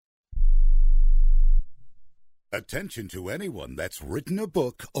Attention to anyone that's written a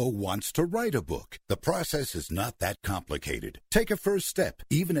book or wants to write a book. The process is not that complicated. Take a first step.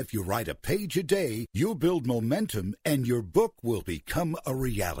 Even if you write a page a day, you'll build momentum and your book will become a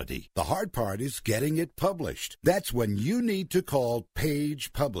reality. The hard part is getting it published. That's when you need to call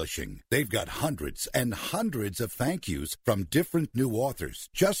Page Publishing. They've got hundreds and hundreds of thank yous from different new authors,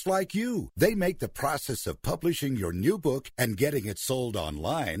 just like you. They make the process of publishing your new book and getting it sold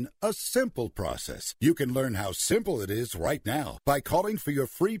online a simple process. You can learn how simple it is right now by calling for your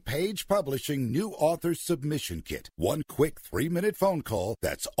free Page Publishing New Author Submission Kit. One quick 3-minute phone call,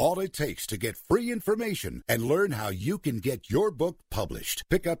 that's all it takes to get free information and learn how you can get your book published.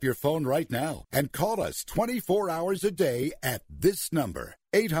 Pick up your phone right now and call us 24 hours a day at this number.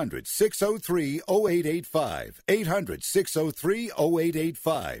 800-603-0885.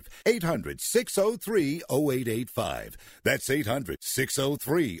 800-603-0885. 800-603-0885. That's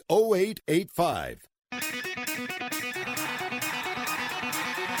 800-603-0885.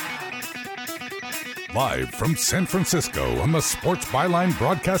 Live from San Francisco on the Sports Byline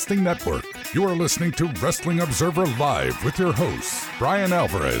Broadcasting Network, you are listening to Wrestling Observer Live with your hosts, Bryan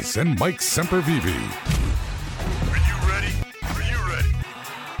Alvarez and Mike Sempervive. Are you ready? Are you ready?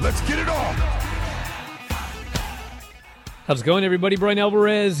 Let's get it on! How's it going, everybody? Bryan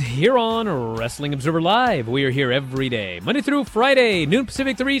Alvarez here on Wrestling Observer Live. We are here every day, Monday through Friday, noon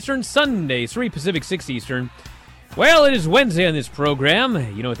Pacific, 3 Eastern, Sunday, 3 Pacific, 6 Eastern. Well, it is Wednesday on this program.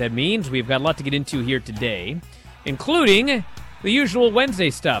 You know what that means. We've got a lot to get into here today, including the usual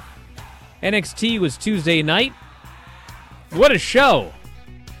Wednesday stuff. NXT was Tuesday night. What a show.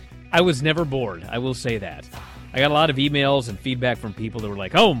 I was never bored, I will say that. I got a lot of emails and feedback from people that were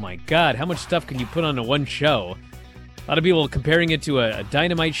like, oh my God, how much stuff can you put on one show? A lot of people comparing it to a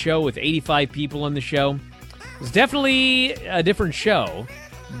Dynamite show with 85 people on the show. It's definitely a different show,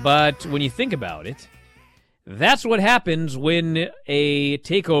 but when you think about it, that's what happens when a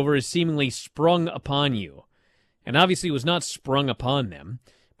takeover is seemingly sprung upon you. And obviously it was not sprung upon them,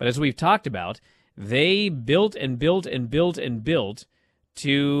 but as we've talked about, they built and built and built and built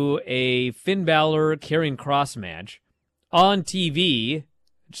to a Finn Balor Karrion Kross match on TV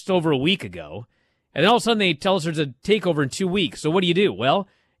just over a week ago. And then all of a sudden they tell us there's a takeover in 2 weeks. So what do? Well,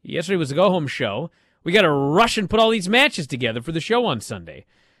 yesterday was a go-home show. We got to rush and put all these matches together for the show on Sunday.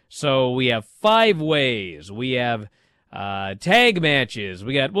 So we have 5 ways. We have tag matches.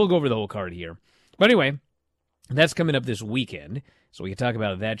 We'll go over the whole card here. But anyway, that's coming up this weekend. So we can talk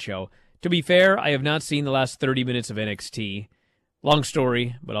about that show. To be fair, I have not seen the last 30 minutes of NXT. Long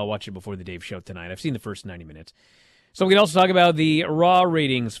story, but I'll watch it before the Dave show tonight. I've seen the first 90 minutes. So we can also talk about the Raw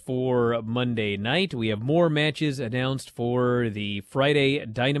ratings for Monday night. We have more matches announced for the Friday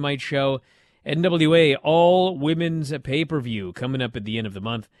Dynamite show. NWA All-Women's Pay-Per-View coming up at the end of the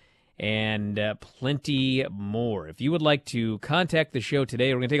month, and plenty more. If you would like to contact the show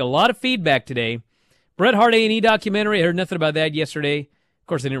today, we're going to take a lot of feedback today. Bret Hart A&E documentary, I heard nothing about that yesterday. Of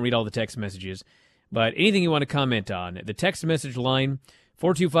course, I didn't read all the text messages. But anything you want to comment on, the text message line,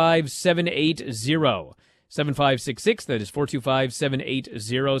 425-780-7566. That is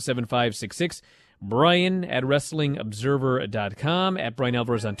 425-780-7566. Bryan at WrestlingObserver.com, at Bryan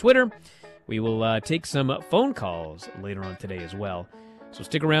Alvarez on Twitter. We will take some phone calls later on today as well. So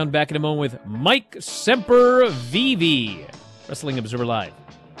stick around. Back in a moment with Mike Sempervive, Wrestling Observer Live.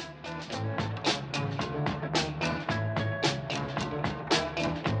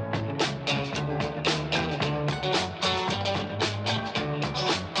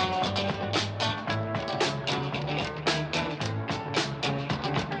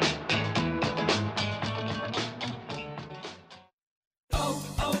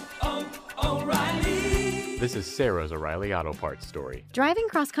 This is Sarah's O'Reilly Auto Parts story. Driving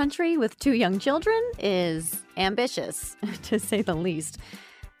cross-country with 2 young children is ambitious, to say the least.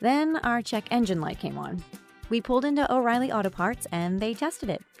 Then our check engine light came on. We pulled into O'Reilly Auto Parts and they tested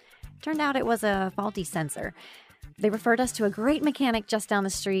it. Turned out it was a faulty sensor. They referred us to a great mechanic just down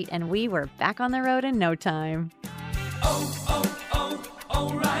the street and we were back on the road in no time.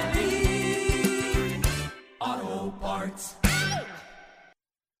 O'Reilly Auto Parts.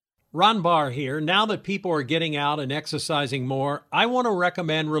 Ron Barr here. Now that people are getting out and exercising more, I want to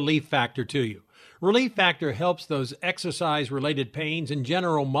recommend Relief Factor to you. Relief Factor helps those exercise-related pains and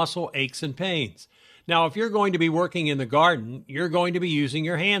general muscle aches and pains. Now, if you're going to be working in the garden, you're going to be using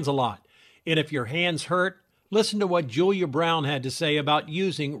your hands a lot. And if your hands hurt, listen to what Julia Brown had to say about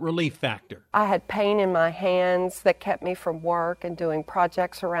using Relief Factor. I had pain in my hands that kept me from work and doing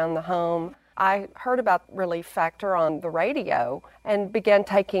projects around the home. I heard about Relief Factor on the radio and began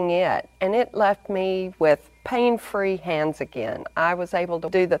taking it, and it left me with pain-free hands again. I was able to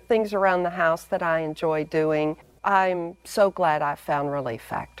do the things around the house that I enjoy doing. I'm so glad I found Relief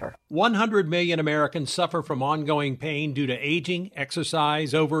Factor. 100 million Americans suffer from ongoing pain due to aging,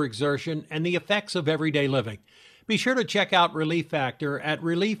 exercise, overexertion, and the effects of everyday living. Be sure to check out Relief Factor at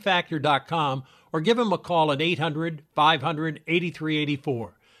relieffactor.com or give them a call at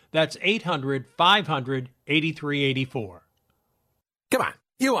 800-500-8384. That's 800-500-8384. Come on,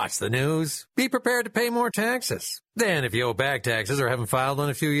 you watch the news. Be prepared to pay more taxes. Then if you owe back taxes or haven't filed in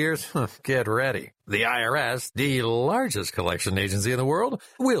a few years, get ready. The IRS, the largest collection agency in the world,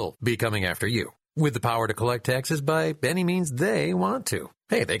 will be coming after you with the power to collect taxes by any means they want to.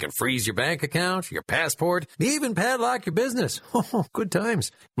 Hey, they can freeze your bank account, your passport, even padlock your business. Oh, good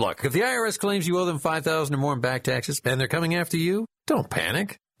times. Look, if the IRS claims you owe them $5,000 or more in back taxes and they're coming after you, don't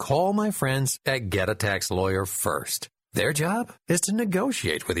panic. Call my friends at Get a Tax Lawyer first. Their job is to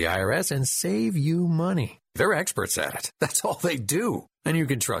negotiate with the IRS and save you money. They're experts at it. That's all they do, and you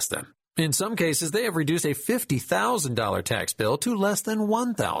can trust them. In some cases, they have reduced a $50,000 tax bill to less than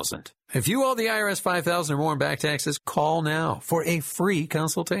 $1,000. If you owe the IRS $5,000 or more in back taxes, call now for a free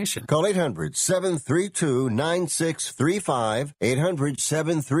consultation. Call 800-732-9635.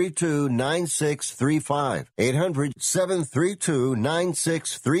 800-732-9635.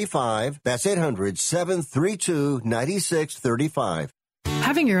 800-732-9635. That's 800-732-9635.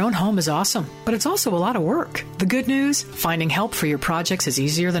 Having your own home is awesome, but it's also a lot of work. The good news? Finding help for your projects is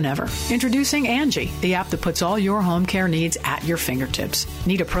easier than ever. Introducing Angie, the app that puts all your home care needs at your fingertips.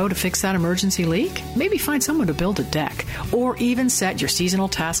 Need a pro to fix that emergency leak? Maybe find someone to build a deck, or even set your seasonal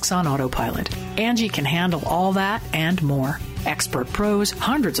tasks on autopilot. Angie can handle all that and more. Expert pros,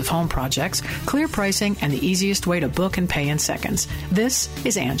 hundreds of home projects, clear pricing, and the easiest way to book and pay in seconds. This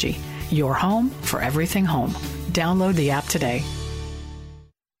is Angie, your home for everything home. Download the app today.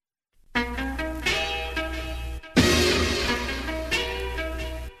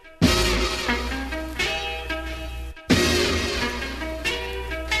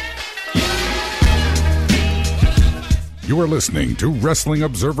 You are listening to Wrestling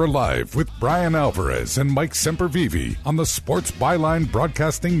Observer Live with Bryan Alvarez and Mike Sempervive on the Sports Byline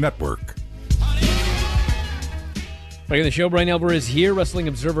Broadcasting Network. Back on the show, Bryan Alvarez here, Wrestling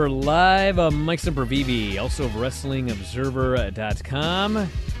Observer Live. Mike Sempervive, also of WrestlingObserver.com. A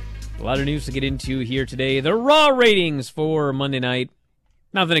lot of news to get into here today. The Raw ratings for Monday night.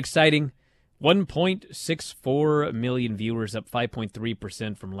 Nothing exciting. 1.64 million viewers, up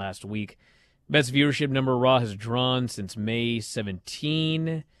 5.3% from last week. Best viewership number Raw has drawn since May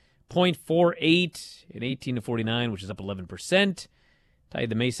 17. 0.48 in 18 to 49, which is up 11%. Tied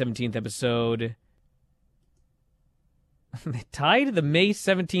the May 17th episode. Tied the May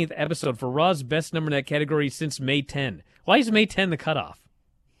 17th episode for Raw's best number in that category since May 10. Why is May 10 the cutoff?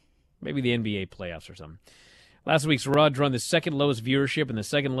 Maybe the NBA playoffs or something. Last week's Raw drawn the second lowest viewership and the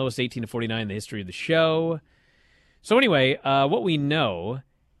second lowest 18 to 49 in the history of the show. So anyway, what we know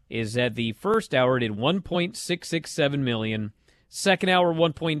is that the first hour did 1.667 million, second hour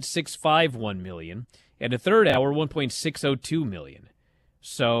 1.651 million, and the third hour 1.602 million.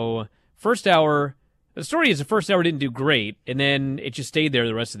 So first hour, the story is the first hour didn't do great, and then it just stayed there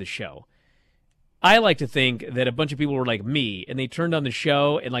the rest of the show. I like to think that a bunch of people were like me, and they turned on the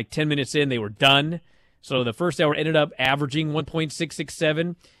show, and like 10 minutes in, they were done. So the first hour ended up averaging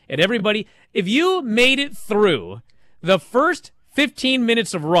 1.667, and everybody, if you made it through the first 15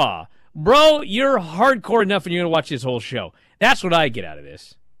 minutes of Raw, bro, you're hardcore enough and you're going to watch this whole show. That's what I get out of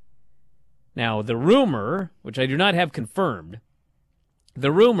this. Now, the rumor, which I do not have confirmed,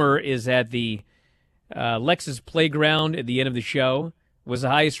 the rumor is that the Lexus Playground at the end of the show was the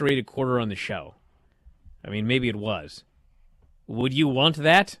highest rated quarter on the show. I mean, maybe it was. Would you want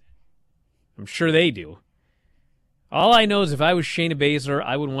that? I'm sure they do. All I know is if I was Shayna Baszler,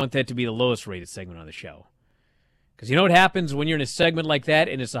 I would want that to be the lowest rated segment on the show. Because you know what happens when you're in a segment like that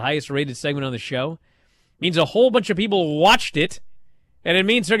and it's the highest rated segment on the show? It means a whole bunch of people watched it, and it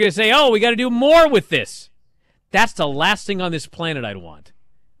means they're going to say, oh, we got to do more with this. That's the last thing on this planet I'd want.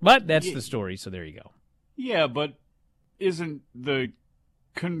 But that's the story, so there you go. Yeah, but isn't the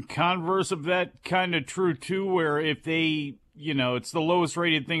converse of that kind of true, too, where if they, it's the lowest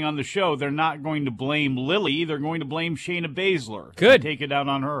rated thing on the show, they're not going to blame Lily, they're going to blame Shayna Baszler. Good. Take it out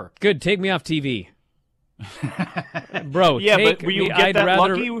on her. Good, take me off TV. Bro, yeah, but will you get that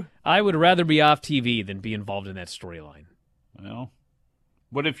lucky? I would rather be off TV than be involved in that storyline. Well,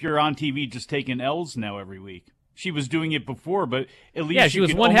 what if you're on TV just taking L's now every week? She was doing it before, but at least she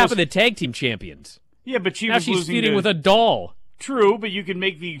was one half of the tag team champions. Yeah, but now she's feuding with a doll. True, but you can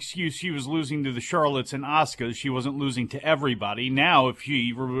make the excuse she was losing to the Charlottes and Asukas. She wasn't losing to everybody. Now, if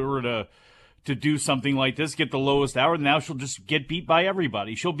she were to do something like this, get the lowest hour, now she'll just get beat by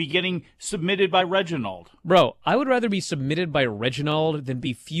everybody. She'll be getting submitted by Reginald. Bro, I would rather be submitted by Reginald than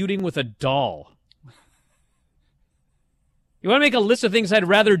be feuding with a doll. You want to make a list of things I'd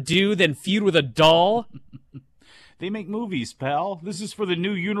rather do than feud with a doll? They make movies, pal. This is for the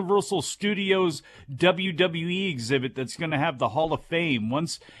new Universal Studios WWE exhibit that's going to have the Hall of Fame.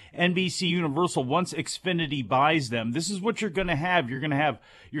 Once NBC Universal, once Xfinity buys them, this is what you're going to have. You're going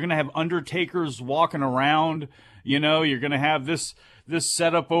to have Undertakers walking around. You know, you're going to have this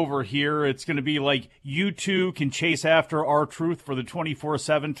setup over here. It's going to be like you two can chase after R-Truth for the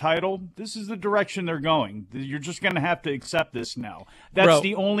 24/7 title. This is the direction they're going. You're just going to have to accept this now. That's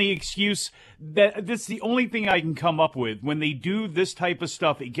the only excuse. That's the only thing I can come up with. When they do this type of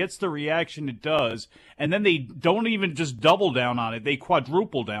stuff, it gets the reaction it does, and then they don't even just double down on it. They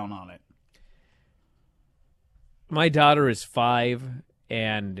quadruple down on it. My daughter is 5,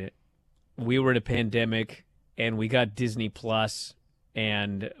 and we were in a pandemic, and we got Disney Plus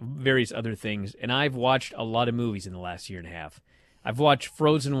and various other things, and I've watched a lot of movies in the last year and a half. I've watched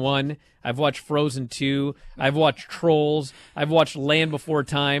Frozen 1, I've watched Frozen 2, I've watched Trolls, I've watched Land Before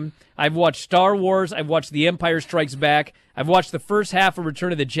Time, I've watched Star Wars, I've watched The Empire Strikes Back, I've watched the first half of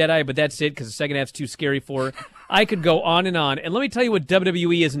Return of the Jedi, but that's it because the second half's too scary for her. I could go on, and let me tell you what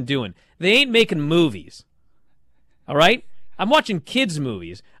WWE isn't doing. They ain't making movies. All right? I'm watching kids'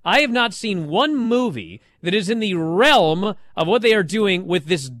 movies. I have not seen one movie that is in the realm of what they are doing with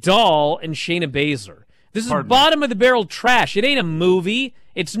this doll and Shayna Baszler. This is bottom-of-the-barrel trash. It ain't a movie.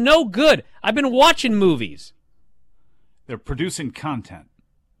 It's no good. I've been watching movies. They're producing content.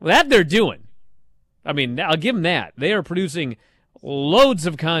 Well, that they're doing. I mean, I'll give them that. They are producing loads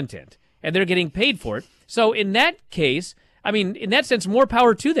of content, and they're getting paid for it. So in that case, I mean, in that sense, more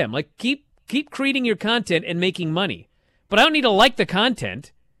power to them. Like, keep creating your content and making money. But I don't need to like the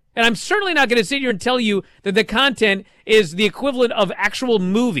content. And I'm certainly not going to sit here and tell you that the content is the equivalent of actual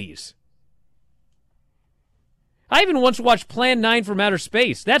movies. I even once watched Plan 9 from Outer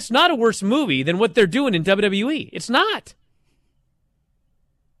Space. That's not a worse movie than what they're doing in WWE. It's not.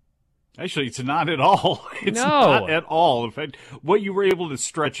 Actually, it's not at all. It's not at all. In fact, what you were able to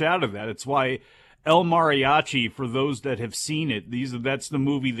stretch out of that, it's why El Mariachi, for those that have seen it, that's the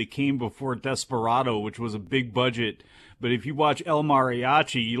movie that came before Desperado, which was a big budget. But if you watch El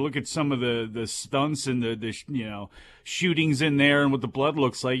Mariachi, you look at some of the stunts and the shootings in there and what the blood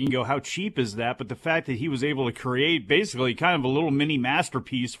looks like, you can go, how cheap is that? But the fact that he was able to create basically kind of a little mini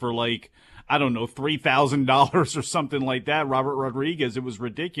masterpiece for like, I don't know, $3,000 or something like that. Robert Rodriguez, it was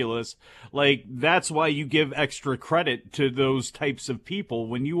ridiculous. Like, that's why you give extra credit to those types of people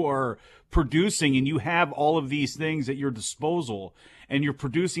when you are producing and you have all of these things at your disposal and you're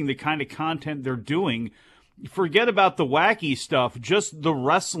producing the kind of content they're doing. Forget about the wacky stuff, just the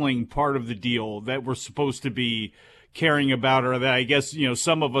wrestling part of the deal that we're supposed to be caring about, or that I guess,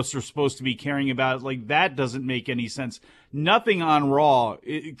 some of us are supposed to be caring about. Like, that doesn't make any sense. Nothing on Raw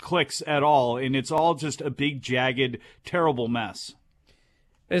it clicks at all, and it's all just a big, jagged, terrible mess.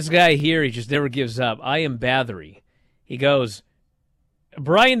 This guy here, he just never gives up. I am Bathory. He goes,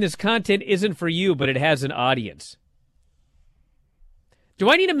 Bryan, this content isn't for you, but it has an audience. Do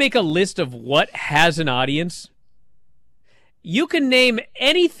I need to make a list of what has an audience? You can name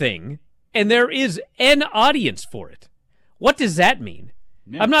anything, and there is an audience for it. What does that mean?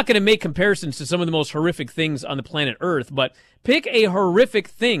 Yeah. I'm not going to make comparisons to some of the most horrific things on the planet Earth, but pick a horrific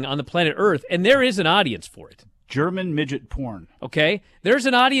thing on the planet Earth, and there is an audience for it. German midget porn. Okay? There's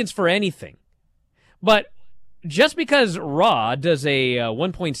an audience for anything. But just because Raw does a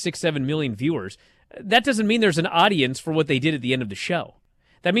 1.67 million viewers, that doesn't mean there's an audience for what they did at the end of the show.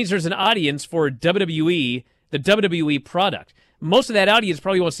 That means there's an audience for WWE, the WWE product. Most of that audience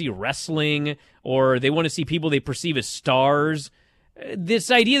probably want to see wrestling, or they want to see people they perceive as stars.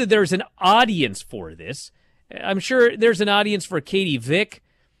 This idea that there's an audience for this, I'm sure there's an audience for Katie Vick.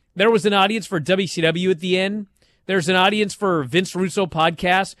 There was an audience for WCW at the end. There's an audience for Vince Russo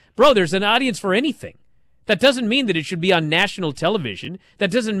podcasts. Bro, there's an audience for anything. That doesn't mean that it should be on national television. That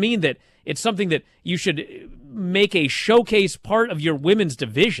doesn't mean that it's something that you should make a showcase part of your women's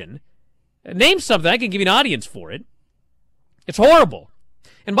division. Name something. I can give you an audience for it. It's horrible.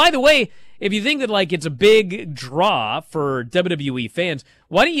 And by the way, if you think that like it's a big draw for WWE fans,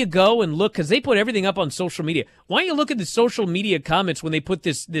 why don't you go and look, because they put everything up on social media. Why don't you look at the social media comments when they put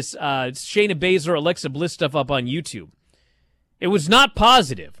this Shayna Baszler, Alexa Bliss stuff up on YouTube? It was not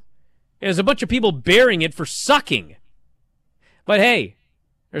positive. There's a bunch of people bearing it for sucking. But hey,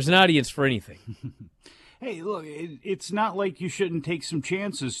 there's an audience for anything. Hey, look, it's not like you shouldn't take some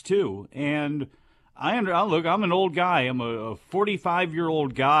chances, too. And look, I'm an old guy. I'm a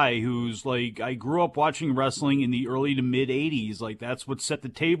 45-year-old guy who's like, I grew up watching wrestling in the early to mid-'80s. Like, that's what set the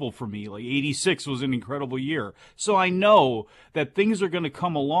table for me. Like, 86 was an incredible year. So I know that things are going to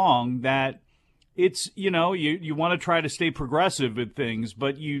come along that it's, you want to try to stay progressive with things,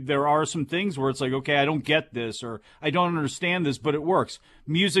 but there are some things where it's like, okay, I don't get this, or I don't understand this, but it works.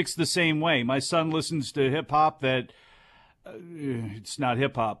 Music's the same way. My son listens to hip-hop that it's not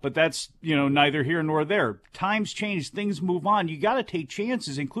hip-hop, but that's, neither here nor there. Times change, things move on. You got to take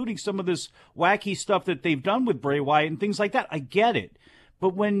chances, including some of this wacky stuff that they've done with Bray Wyatt and things like that. I get it.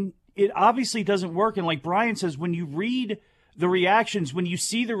 But when it obviously doesn't work, and like Bryan says, when you read the reactions, when you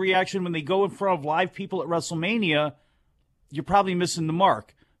see the reaction when they go in front of live people at WrestleMania, you're probably missing the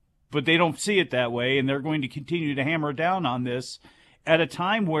mark. But they don't see it that way, and they're going to continue to hammer down on this at a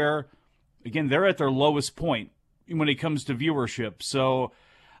time where, again, they're at their lowest point when it comes to viewership. So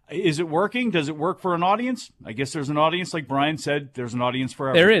is it working? Does it work for an audience? I guess there's an audience. Like Bryan said, there's an audience for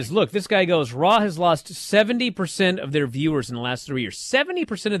everything. There is. Look, this guy goes, Raw has lost 70% of their viewers in the last 3 years.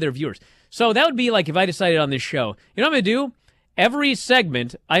 70% of their viewers. So that would be like if I decided on this show, you know what I'm going to do? Every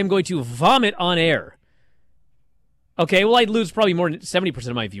segment, I am going to vomit on air. Okay, well, I'd lose probably more than 70%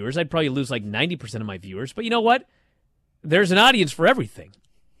 of my viewers. I'd probably lose like 90% of my viewers. But you know what? There's an audience for everything.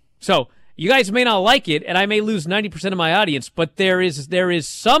 So you guys may not like it, and I may lose 90% of my audience, but there is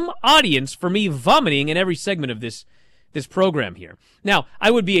some audience for me vomiting in every segment of this program here. Now, I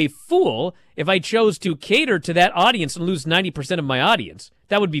would be a fool if I chose to cater to that audience and lose 90% of my audience.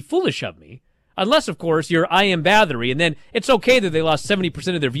 That would be foolish of me. Unless, of course, you're I Am Bathory, and then it's okay that they lost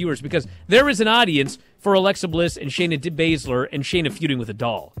 70% of their viewers because there is an audience for Alexa Bliss and Shayna Baszler and Shayna feuding with a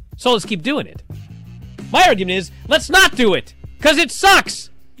doll. So let's keep doing it. My argument is, let's not do it, because it sucks!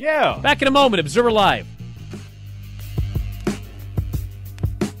 Yeah. Back in a moment, Observer Live.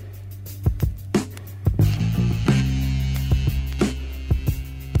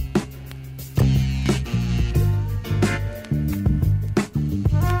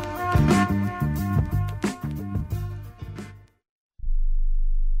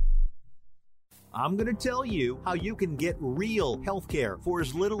 I'm going to tell you how you can get real healthcare for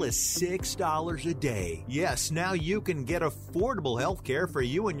as little as $6 a day. Yes, now you can get affordable healthcare for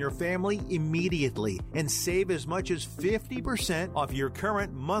you and your family immediately and save as much as 50% off your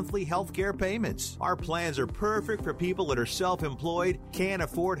current monthly healthcare payments. Our plans are perfect for people that are self-employed, can't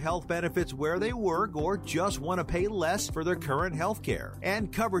afford health benefits where they work, or just want to pay less for their current healthcare.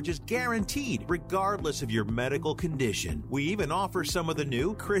 And coverage is guaranteed regardless of your medical condition. We even offer some of the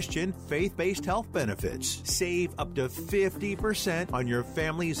new Christian faith-based health benefits. Save up to 50% on your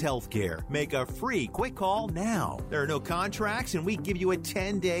family's health care. Make a free quick call now. There are no contracts, and we give you a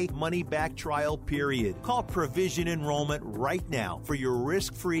 10-day money-back trial period. Call Provision Enrollment right now for your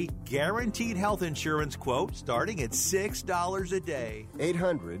risk-free, guaranteed health insurance quote starting at $6 a day.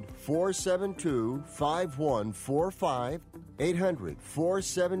 800-472-5145.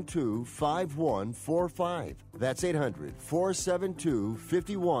 800-472-5145. That's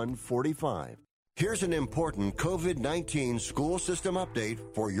 800-472-5145. Here's an important COVID-19 school system update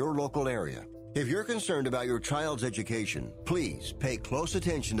for your local area. If you're concerned about your child's education, please pay close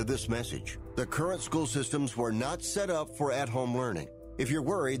attention to this message. The current school systems were not set up for at-home learning. If you're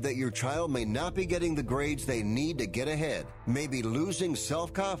worried that your child may not be getting the grades they need to get ahead, may be losing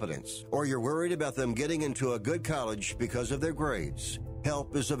self-confidence, or you're worried about them getting into a good college because of their grades,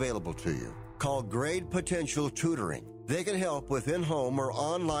 help is available to you. Call Grade Potential Tutoring. They can help with in-home or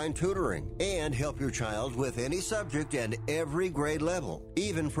online tutoring and help your child with any subject and every grade level,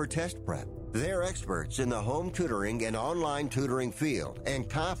 even for test prep. They're experts in the home tutoring and online tutoring field and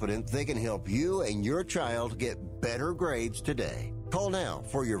confident they can help you and your child get better grades today. Call now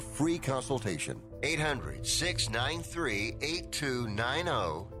for your free consultation.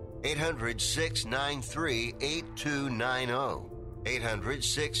 800-693-8290. 800-693-8290.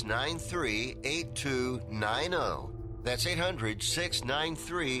 800-693-8290. That's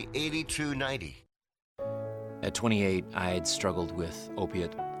 800-693-8290. At 28, I had struggled with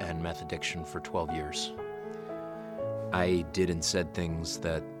opiate and meth addiction for 12 years. I did and said things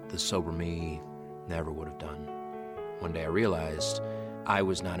that the sober me never would have done. One day I realized I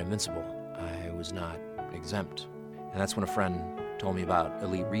was not invincible. I was not exempt. And that's when a friend told me about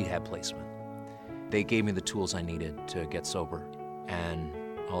elite rehab placement. They gave me the tools I needed to get sober, and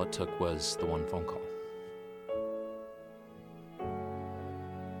all it took was the one phone call.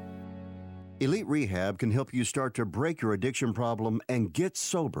 Elite Rehab can help you start to break your addiction problem and get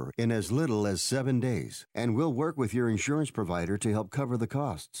sober in as little as 7 days. And we'll work with your insurance provider to help cover the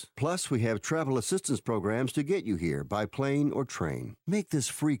costs. Plus, we have travel assistance programs to get you here by plane or train. Make this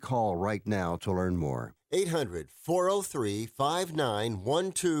free call right now to learn more.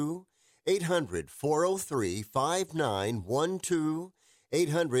 800-403-5912. 800-403-5912.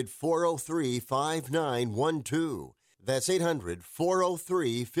 800-403-5912. That's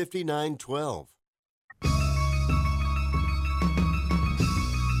 800-403-5912.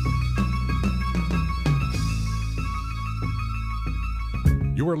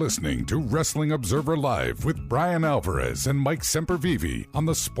 You are listening to Wrestling Observer Live with Bryan Alvarez and Mike Sempervive on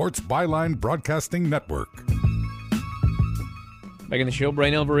the Sports Byline Broadcasting Network. Back in the show,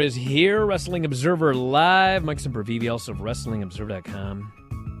 Bryan Alvarez here, Wrestling Observer Live. Mike Sempervive, also of WrestlingObserver.com.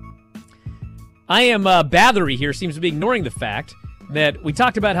 I am Bathory here, seems to be ignoring the fact that we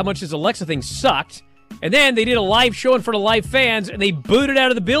talked about how much this Alexa thing sucked, and then they did a live show in front of live fans, and they booted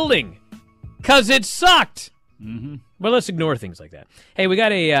out of the building because it sucked. Mm-hmm. But let's ignore things like that. Hey, we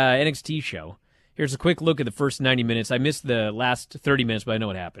got a NXT show. Here's a quick look at the first 90 minutes. I missed the last 30 minutes, but I know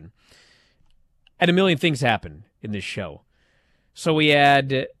what happened. And a million things happened in this show. So we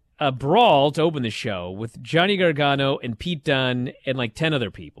had a brawl to open the show with Johnny Gargano and Pete Dunne and like 10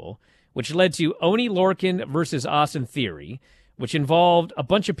 other people, which led to Oney Lorcan versus Austin Theory, which involved a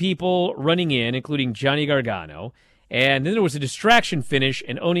bunch of people running in, including Johnny Gargano. And then there was a distraction finish,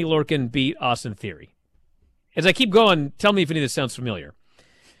 and Oney Lorcan beat Austin Theory. As I keep going, tell me if any of this sounds familiar.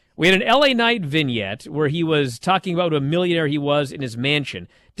 We had an LA Knight vignette where he was talking about what a millionaire he was in his mansion.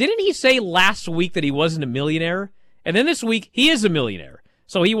 Didn't he say last week that he wasn't a millionaire? And then this week, he is a millionaire.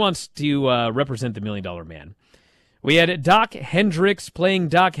 So he wants to represent the $1 Million Man. We had Doc Hendricks playing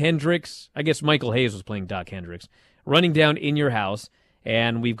Doc Hendricks. I guess Michael Hayes was playing Doc Hendricks. Running down In Your House.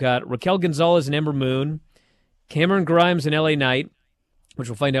 And we've got Raquel Gonzalez and Ember Moon. Cameron Grimes and LA Knight, which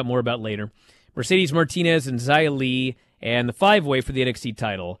we'll find out more about later. Mercedes Martinez and Xia Li. And the five-way for the NXT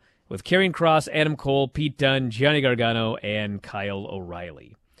title with Karrion Kross, Adam Cole, Pete Dunne, Johnny Gargano, and Kyle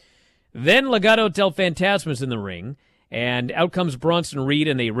O'Reilly. Then Legado del Fantasma's in the ring, and out comes Bronson Reed,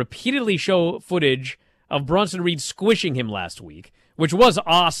 and they repeatedly show footage of Bronson Reed squishing him last week, which was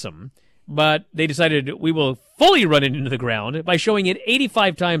awesome, but they decided we will fully run it into the ground by showing it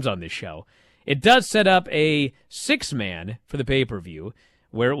 85 times on this show. It does set up a six-man for the pay-per-view,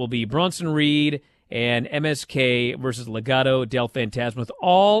 where it will be Bronson Reed and MSK versus Legado del Fantasma, with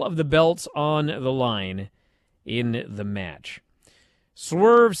all of the belts on the line in the match.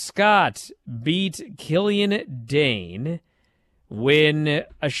 Swerve Scott beat Killian Dane when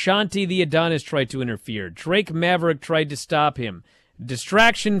Ashanti the Adonis tried to interfere. Drake Maverick tried to stop him.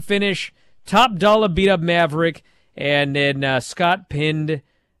 Distraction finish. Top Dollar beat up Maverick. And then Scott pinned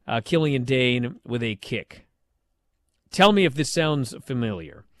Killian Dane with a kick. Tell me if this sounds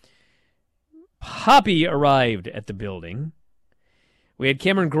familiar. Poppy arrived at the building. We had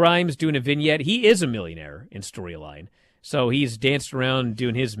Cameron Grimes doing a vignette. He is a millionaire in storyline. So he's danced around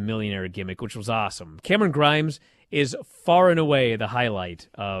doing his millionaire gimmick, which was awesome. Cameron Grimes is far and away the highlight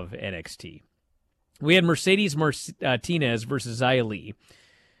of NXT. We had Mercedes Martinez versus Xia Li.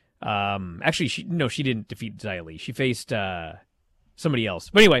 Actually, she didn't defeat Xia Li. She faced somebody else.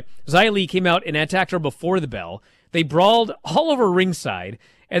 But anyway, Xia Li came out and attacked her before the bell. They brawled all over ringside.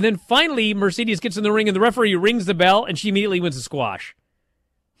 And then finally, Mercedes gets in the ring, and the referee rings the bell, and she immediately wins the squash.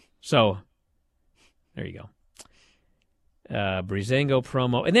 So, there you go. Breezango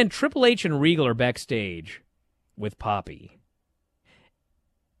promo. And then Triple H and Regal are backstage with Poppy.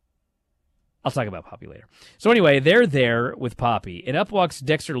 I'll talk about Poppy later. So anyway, they're there with Poppy, and up walks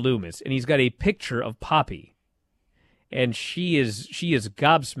Dexter Lumis, and he's got a picture of Poppy. And she is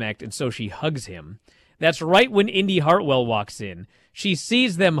gobsmacked, and so she hugs him. That's right when Indy Hartwell walks in. She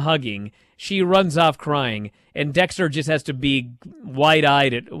sees them hugging. She runs off crying, and Dexter just has to be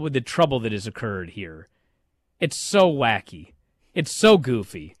wide-eyed with the trouble that has occurred here. It's so wacky. It's so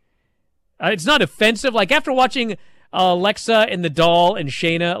goofy. It's not offensive. Like, after watching Alexa and the doll and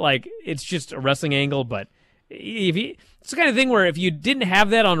Shayna, like, it's just a wrestling angle, but it's the kind of thing where if you didn't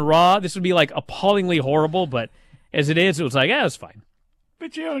have that on Raw, this would be, like, appallingly horrible, but as it is, it was like, it's fine.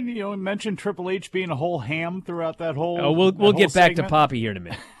 But you mentioned Triple H being a whole ham throughout that whole we'll get back to Poppy here in a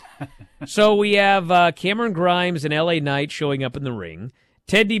minute. So we have Cameron Grimes and LA Knight showing up in the ring.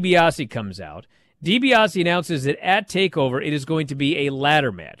 Ted DiBiase comes out. DiBiase announces that at TakeOver, it is going to be a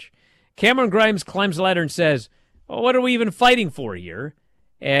ladder match. Cameron Grimes climbs the ladder and says, what are we even fighting for here?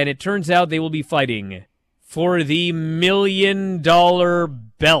 And it turns out they will be fighting for the $1 million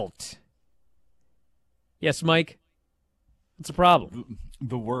belt. Yes, Mike? What's the problem?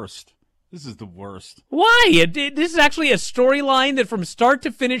 The worst. This is the worst. Why? This is actually a storyline that from start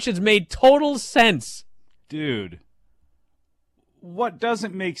to finish has made total sense. Dude, what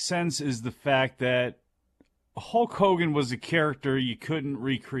doesn't make sense is the fact that Hulk Hogan was a character you couldn't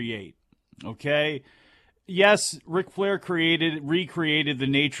recreate, okay? Yes, Ric Flair recreated the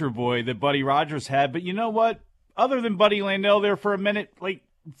Nature Boy that Buddy Rogers had, but you know what? Other than Buddy Landell there for a minute, like,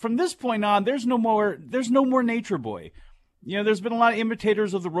 from this point on, there's no more Nature Boy. You know, there's been a lot of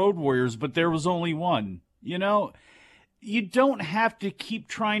imitators of the Road Warriors, but there was only one. You know, you don't have to keep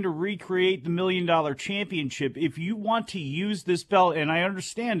trying to recreate the $1 Million Championship. If you want to use this belt, and I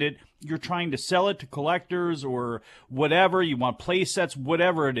understand it, you're trying to sell it to collectors or whatever, you want play sets,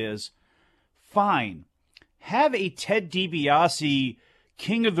 whatever it is, fine. Have a Ted DiBiase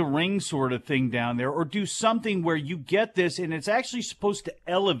King of the Ring sort of thing down there, or do something where you get this and it's actually supposed to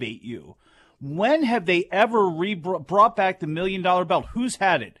elevate you. When have they ever brought back the $1 Million belt? Who's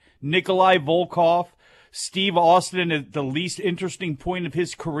had it? Nikolai Volkov, Steve Austin at the least interesting point of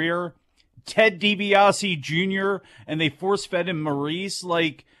his career, Ted DiBiase Jr., and they force-fed him Maurice.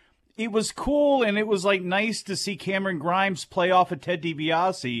 Like, it was cool, and it was, like, nice to see Cameron Grimes play off of Ted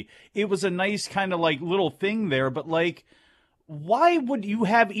DiBiase. It was a nice kind of, like, little thing there, but, like, why would you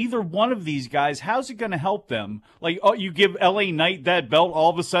have either one of these guys? How's it going to help them? Like, oh, you give LA Knight that belt, all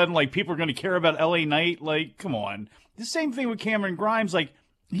of a sudden, like, people are going to care about LA Knight? Like, come on. The same thing with Cameron Grimes. Like,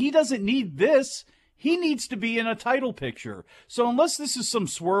 he doesn't need this. He needs to be in a title picture. So unless this is some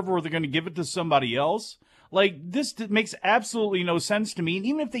swerve where they're going to give it to somebody else, like, this makes absolutely no sense to me. And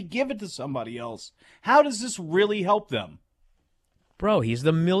even if they give it to somebody else, how does this really help them? Bro, he's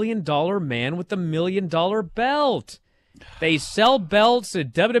the $1 million man with the $1 million belt. They sell belts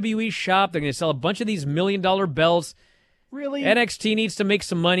at WWE shop. They're going to sell a bunch of these $1 million belts. Really? NXT needs to make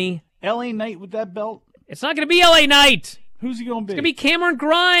some money. LA Knight with that belt? It's not going to be LA Knight. Who's he going to be? It's going to be Cameron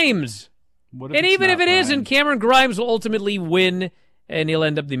Grimes. And even if it isn't, Cameron Grimes will ultimately win, and he'll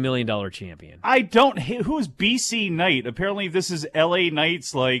end up the $1 million champion. Who is BC Knight? Apparently this is LA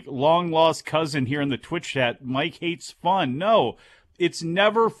Knight's, like, long-lost cousin here in the Twitch chat. Mike hates fun. No. It's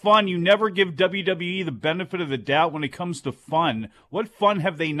never fun. You never give WWE the benefit of the doubt when it comes to fun. What fun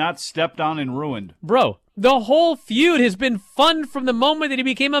have they not stepped on and ruined? Bro, the whole feud has been fun from the moment that he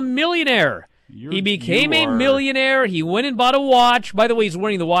became a millionaire. He became a millionaire. He went and bought a watch. By the way, he's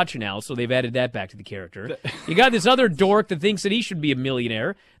wearing the watch now, so they've added that back to the character. You got this other dork that thinks that he should be a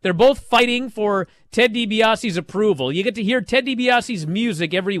millionaire. They're both fighting for Ted DiBiase's approval. You get to hear Ted DiBiase's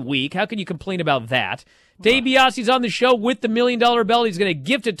music every week. How can you complain about that? DiBiase's on the show with the $1 million belt. He's going to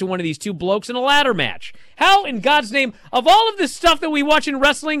gift it to one of these two blokes in a ladder match. How, in God's name, of all of this stuff that we watch in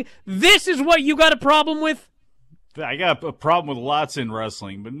wrestling, this is what you got a problem with? I got a problem with lots in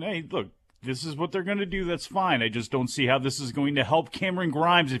wrestling, but hey, look, this is what they're going to do. That's fine. I just don't see how this is going to help Cameron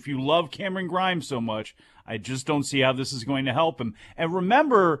Grimes. If you love Cameron Grimes so much, I just don't see how this is going to help him. And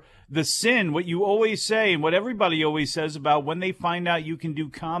remember the sin, what you always say and what everybody always says about when they find out you can do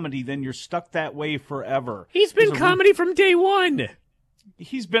comedy, then you're stuck that way forever. He's been comedy from day one.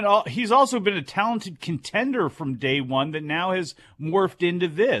 He's also been a talented contender from day one that now has morphed into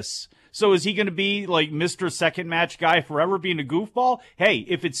this. So is he going to be like Mr. Second Match guy forever being a goofball? Hey,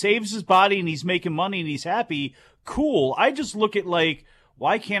 if it saves his body and he's making money and he's happy, cool. I just look at like,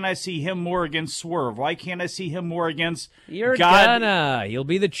 why can't I see him more against Swerve? Why can't I see him more against You're God? gonna. He'll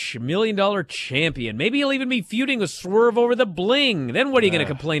be the $1 million champion. Maybe he'll even be feuding with Swerve over the bling. Then what are you going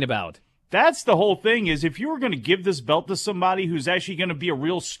to complain about? That's the whole thing is if you were going to give this belt to somebody who's actually going to be a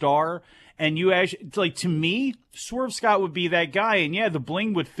real star and you actually, like, to me, Swerve Scott would be that guy. And yeah, the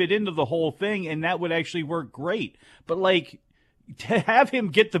bling would fit into the whole thing and that would actually work great. But like, to have him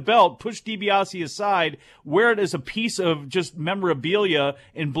get the belt, push DiBiase aside, wear it as a piece of just memorabilia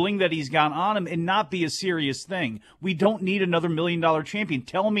and bling that he's got on him and not be a serious thing. We don't need another $1 million champion.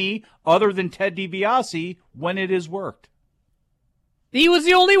 Tell me, other than Ted DiBiase, when it has worked. He was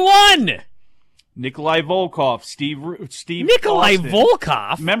the only one. Nikolai Volkov, Steve Nikolai Austin.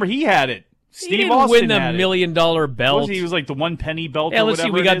 Volkov? Remember, he had it. He didn't win the $1 million belt. He was like the 1 penny belt. Yeah, or let's see.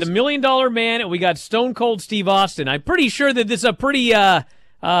 whatever We got it is. the $1 million man, and we got Stone Cold Steve Austin. I'm pretty sure that this is a pretty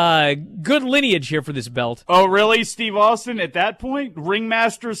good lineage here for this belt. Oh, really, Steve Austin? At that point,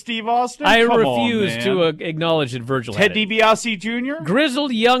 Ringmaster Steve Austin. I Come refuse on, to acknowledge that Virgil Ted had it. DiBiase Jr.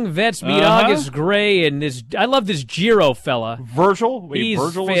 Grizzled young vets beat August Gray and this. I love this Giro fella. Virgil. Wait, He's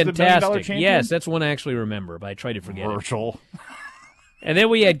Virgil was the $1 million fantastic. champion? Yes, that's one I actually remember, but I tried to forget Virgil. And then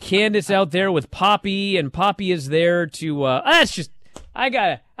we had Candace out there with Poppy, and Poppy is there to. That's just. Go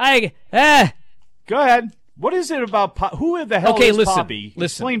ahead. What is it about Poppy? Who the hell is Poppy? Listen.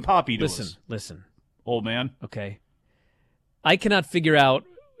 Explain Poppy to us. Listen. Old man. Okay. I cannot figure out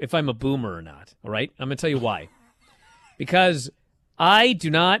if I'm a boomer or not, all right? I'm going to tell you why. Because I do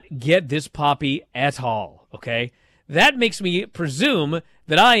not get this poppy at all, okay? That makes me presume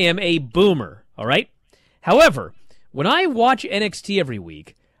that I am a boomer, all right? However, when I watch NXT every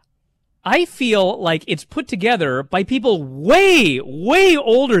week, I feel like it's put together by people way, way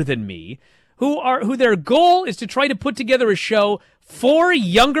older than me who their goal is to try to put together a show for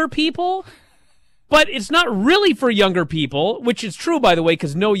younger people, but it's not really for younger people, which is true, by the way,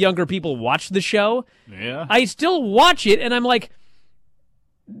 because no younger people watch the show. Yeah. I still watch it, and I'm like,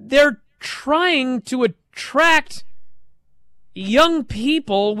 they're trying to attract young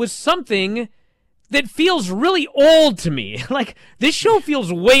people with something that feels really old to me. Like, this show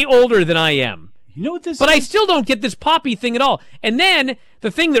feels way older than I am. You know what this But is? I still don't get this Poppy thing at all. And then, the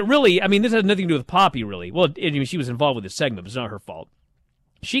thing that really, I mean, this has nothing to do with Poppy, really. Well, I mean, she was involved with the segment, but it's not her fault.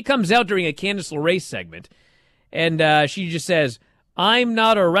 She comes out during a Candice LeRae segment, and she just says, I'm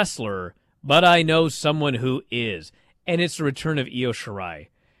not a wrestler, but I know someone who is. And it's the return of Io Shirai.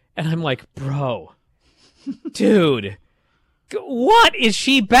 And I'm like, bro, dude, what is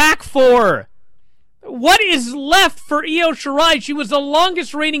she back for? What is left for Io Shirai? She was the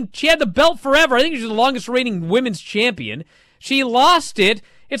longest reigning, she had the belt forever. I think she was the longest reigning women's champion. She lost it.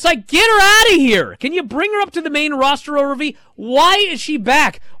 It's like, get her out of here. Can you bring her up to the main roster, ORV? Why is she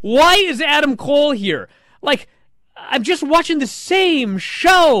back? Why is Adam Cole here? Like, I'm just watching the same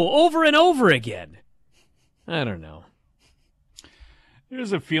show over and over again. I don't know.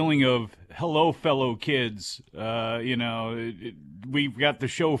 There's a feeling of, hello, fellow kids. We've got the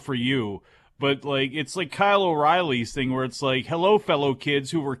show for you. But, like, it's like Kyle O'Reilly's thing where it's like, hello, fellow kids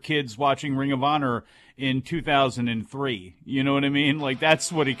who were kids watching Ring of Honor in 2003. You know what I mean? Like,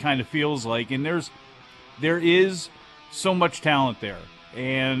 that's what it kind of feels like. And there is so much talent there.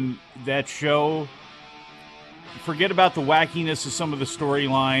 And that show, forget about the wackiness of some of the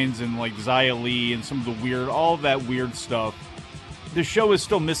storylines and, like, Xia Li and some of the weird, all of that weird stuff. The show is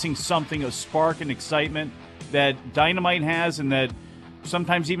still missing something, a spark and excitement that Dynamite has and that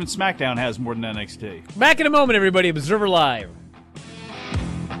sometimes even SmackDown has more than NXT. Back in a moment, everybody. Observer Live.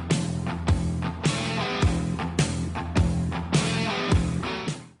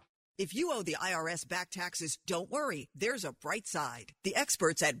 If you owe the IRS back taxes, don't worry. There's a bright side. The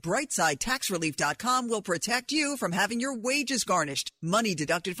experts at BrightSideTaxRelief.com will protect you from having your wages garnished, money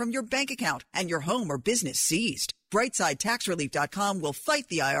deducted from your bank account, and your home or business seized. BrightSideTaxRelief.com will fight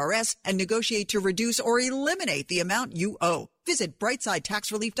the IRS and negotiate to reduce or eliminate the amount you owe. Visit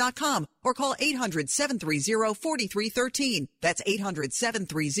BrightSideTaxRelief.com or call 800-730-4313. That's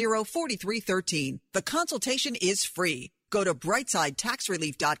 800-730-4313. The consultation is free. Go to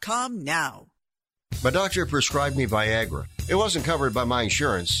BrightSideTaxRelief.com now. My doctor prescribed me Viagra. It wasn't covered by my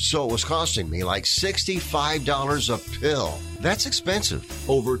insurance, so it was costing me like $65 a pill. That's expensive.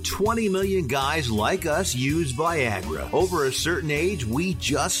 Over 20 million guys like us use Viagra. Over a certain age, we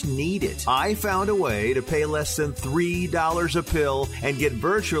just need it. I found a way to pay less than $3 a pill and get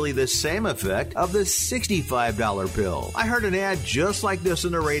virtually the same effect of the $65 pill. I heard an ad just like this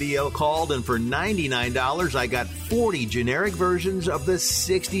on the radio, called, and for $99, I got 40 generic versions of the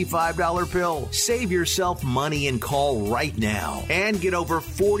 $65 pill. Save yourself money and call right now and get over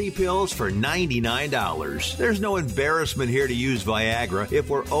 40 pills for $99. There's no embarrassment here to use Viagra. If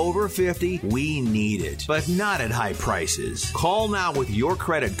we're over 50, we need it, but not at high prices. Call now with your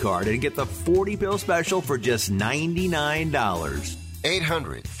credit card and get the 40 pill special for just $99.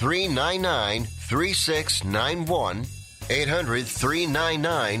 800-399-3691.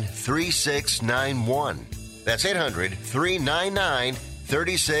 800-399-3691. That's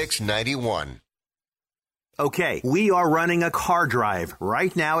 800-399-3691. Okay, we are running a car drive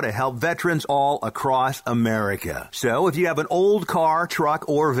right now to help veterans all across America. So if you have an old car, truck,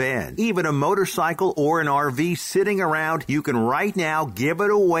 or van, even a motorcycle or an RV sitting around, you can right now give it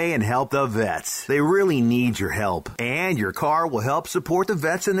away and help the vets. They really need your help. And your car will help support the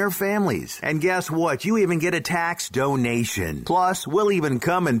vets and their families. And guess what? You even get a tax donation. Plus, we'll even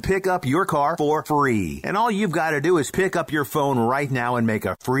come and pick up your car for free. And all you've got to do is pick up your phone right now and make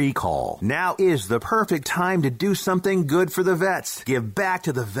a free call. Now is the perfect time to do something good for the vets. Give back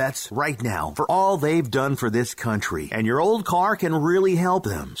to the vets right now for all they've done for this country. And your old car can really help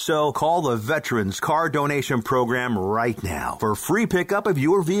them. So call the Veterans Car Donation Program right now for free pickup of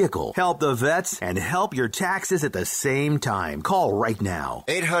your vehicle. Help the vets and help your taxes at the same time. Call right now.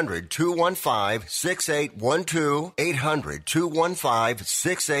 800-215-6812.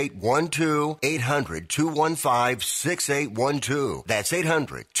 800-215-6812. 800-215-6812. That's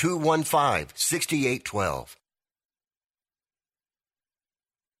 800-215-6812.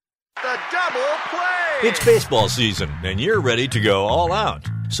 The double play! It's baseball season, and you're ready to go all out.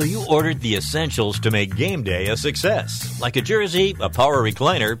 So you ordered the essentials to make game day a success, like a jersey, a power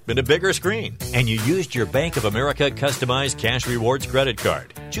recliner, and a bigger screen. And you used your Bank of America customized cash rewards credit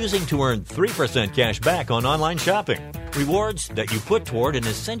card, choosing to earn 3% cash back on online shopping. Rewards that you put toward an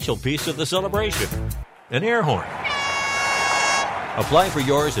essential piece of the celebration, an air horn. Apply for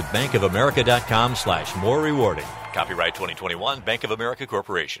yours at bankofamerica.com/more rewarding. Copyright 2021, Bank of America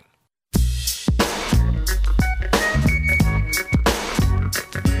Corporation.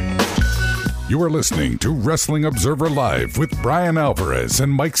 You are listening to Wrestling Observer Live with Bryan Alvarez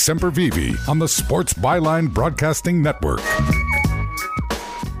and Mike Sempervive on the Sports Byline Broadcasting Network.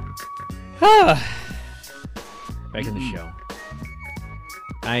 Back in the show.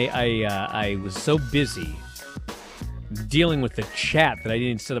 I was so busy dealing with the chat that I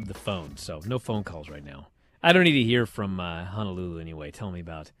didn't set up the phone, so no phone calls right now. I don't need to hear from Honolulu anyway. Tell me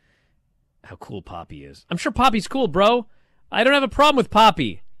about how cool Poppy is. I'm sure Poppy's cool, bro. I don't have a problem with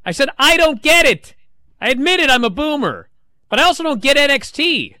Poppy. I said, I don't get it. I admit it, I'm a boomer. But I also don't get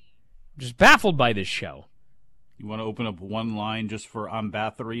NXT. I'm just baffled by this show. You want to open up one line just for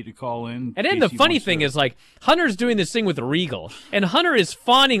Bathory to call in? And then the funny thing is, like, Hunter's doing this thing with Regal, and Hunter is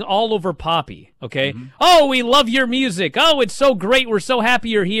fawning all over Poppy, okay? Mm-hmm. Oh, we love your music. Oh, it's so great. We're so happy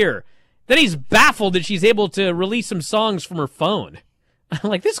you're here. Then he's baffled that she's able to release some songs from her phone. I'm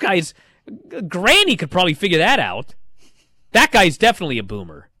like, this guy's... Granny could probably figure that out. That guy's definitely a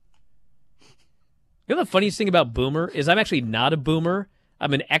boomer. You know the funniest thing about boomer is I'm actually not a boomer.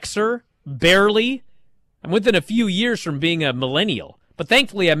 I'm an Xer, barely. I'm within a few years from being a millennial, but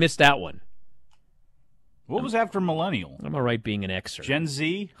thankfully I missed that one. What was after millennial? I'm all right being an Xer. Gen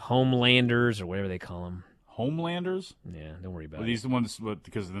Z? Homelanders, or whatever they call them. Homelanders? Yeah, don't worry about it. Were these the ones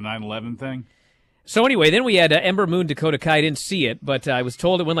because of the 9/11 thing? So anyway, then we had Ember Moon Dakota Kai. I didn't see it, but I was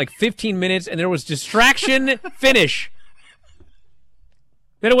told it went like 15 minutes, and there was distraction finish.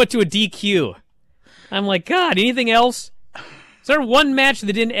 Then it went to a DQ. I'm like, God, anything else? Is there one match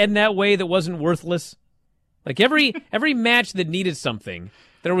that didn't end that way that wasn't worthless? Like every match that needed something,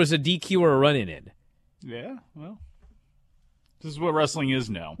 there was a DQ or a run-in in. Yeah, well, this is what wrestling is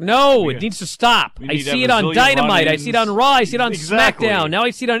now. No, it needs to stop. I see it on Dynamite. I see it on Raw. I see it on SmackDown. Now I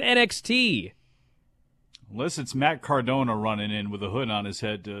see it on NXT. Unless it's Matt Cardona running in with a hood on his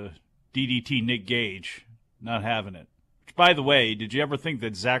head to DDT Nick Gage. Not having it. Which, by the way, did you ever think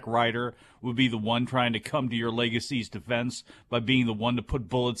that Zack Ryder would be the one trying to come to your legacy's defense by being the one to put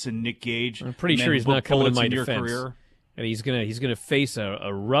bullets in Nick Gage? I'm pretty sure he's not coming to my defense. Career? And he's gonna face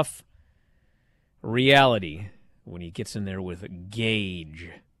a rough reality when he gets in there with Gage.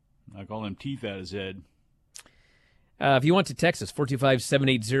 I call him teeth at his head. If you want to text us,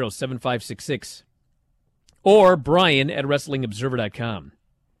 425-780-7566. Or Bryan at WrestlingObserver.com.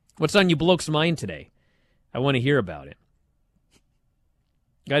 What's on you blokes' mind today? I want to hear about it.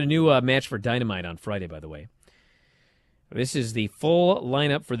 Got a new match for Dynamite on Friday, by the way. This is the full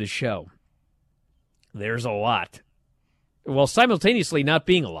lineup for the show. There's a lot. While simultaneously not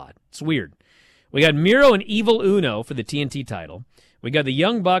being a lot. It's weird. We got Miro and Evil Uno for the TNT title. We got the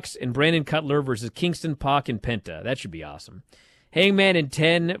Young Bucks and Brandon Cutler versus Kingston, Pac, and Penta. That should be awesome. Hangman and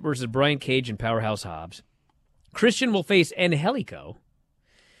 10 versus Brian Cage and Powerhouse Hobbs. Christian will face Angelico.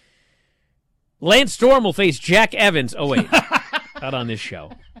 Lance Storm will face Jack Evans. Oh, wait. Not on this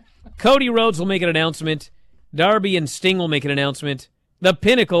show. Cody Rhodes will make an announcement. Darby and Sting will make an announcement. The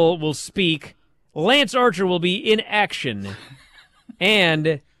Pinnacle will speak. Lance Archer will be in action.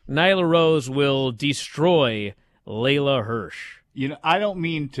 And Nyla Rose will destroy Layla Hirsch. You know, I don't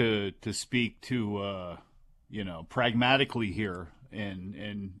mean to speak too, pragmatically here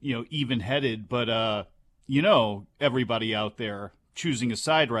and even-headed, but, everybody out there choosing a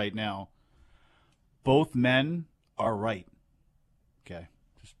side right now, both men are right. Okay?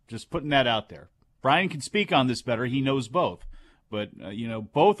 Just putting that out there. Bryan can speak on this better. He knows both. But,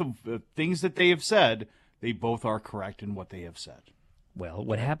 both of the things that they have said, they both are correct in what they have said. Well,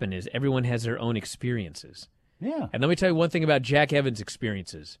 what happened is everyone has their own experiences. Yeah. And let me tell you one thing about Jack Evans'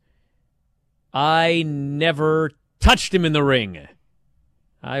 experiences. I never touched him in the ring.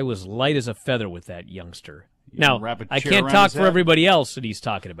 I was light as a feather with that youngster. Now, I can't talk for everybody else that he's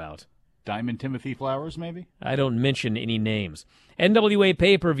talking about. Diamond Timothy Flowers, maybe? I don't mention any names. NWA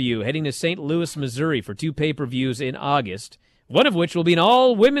pay-per-view heading to St. Louis, Missouri for 2 pay-per-views in August, one of which will be an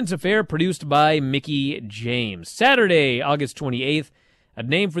all-women's affair produced by Mickie James. Saturday, August 28th. A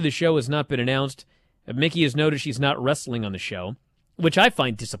name for the show has not been announced. Mickie has noticed she's not wrestling on the show, which I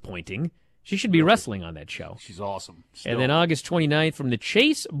find disappointing. She should be wrestling on that show. She's awesome. Still. And then August 29th from the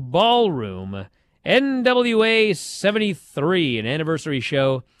Chase Ballroom, NWA 73, an anniversary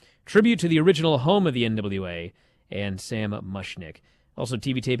show, tribute to the original home of the NWA and Sam Mushnick. Also,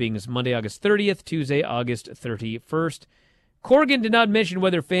 TV taping is Monday, August 30th, Tuesday, August 31st. Corgan did not mention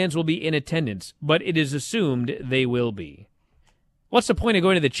whether fans will be in attendance, but it is assumed they will be. What's the point of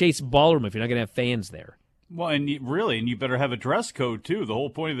going to the Chase Ballroom if you're not going to have fans there? Well, and you better have a dress code, too. The whole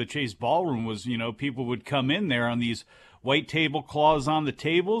point of the Chase Ballroom was, people would come in there on these white tablecloths on the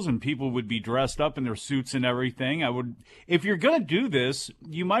tables, and people would be dressed up in their suits and everything. If you're going to do this,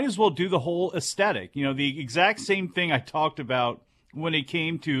 you might as well do the whole aesthetic. The exact same thing I talked about when it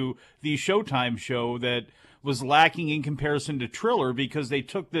came to the Showtime show that was lacking in comparison to Triller, because they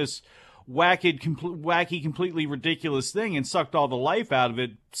took this wacky, completely ridiculous thing and sucked all the life out of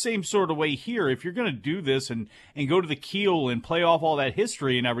it. Same sort of way here. If you're going to do this and go to the keel and play off all that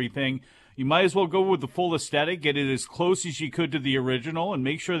history and everything, you might as well go with the full aesthetic, get it as close as you could to the original, and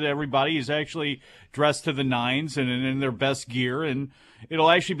make sure that everybody is actually dressed to the nines and in their best gear, and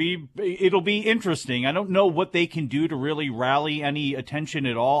it'll be interesting. I don't know what they can do to really rally any attention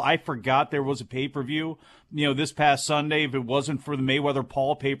at all. I forgot there was a pay-per-view, this past Sunday. If it wasn't for the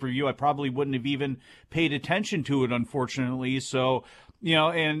Mayweather-Paul pay-per-view, I probably wouldn't have even paid attention to it, unfortunately. So,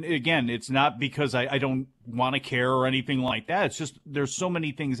 and again, it's not because I don't want to care or anything like that. It's just there's so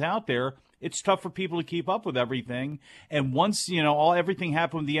many things out there. It's tough for people to keep up with everything. And once, everything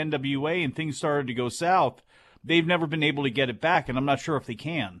happened with the NWA and things started to go south, they've never been able to get it back, and I'm not sure if they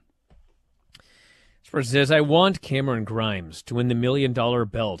can. This person says, I want Cameron Grimes to win the $1 million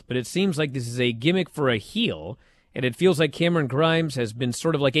belt, but it seems like this is a gimmick for a heel, and it feels like Cameron Grimes has been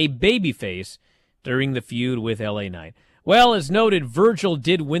sort of like a babyface during the feud with LA Knight. Well, as noted, Virgil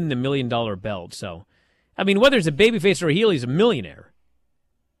did win the $1 million belt, so, whether it's a babyface or a heel, he's a millionaire.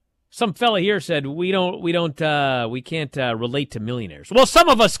 Some fella here said we can't relate to millionaires. Well, some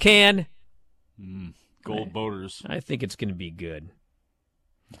of us can. Gold boaters. I think it's going to be good.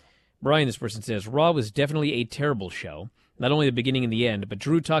 Bryan, this person says, Raw was definitely a terrible show. Not only the beginning and the end, but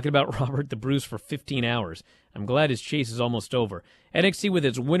Drew talking about Robert the Bruce for 15 hours. I'm glad his chase is almost over. NXT with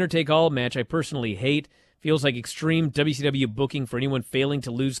its winner-take-all match I personally hate. Feels like extreme WCW booking for anyone failing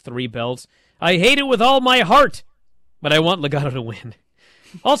to lose 3 belts. I hate it with all my heart, but I want Legado to win.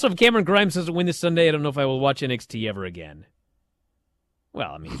 Also, if Cameron Grimes doesn't win this Sunday, I don't know if I will watch NXT ever again.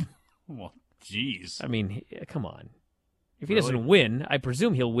 Well, well, jeez. Come on. If he doesn't win, I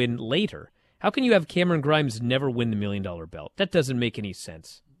presume he'll win later. How can you have Cameron Grimes never win the $1 million belt? That doesn't make any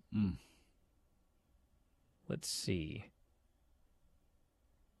sense. Let's see.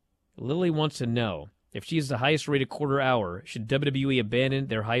 Lily wants to know, if she is the highest-rated quarter hour, should WWE abandon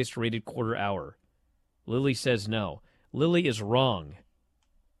their highest-rated quarter hour? Lily says no. Lily is wrong.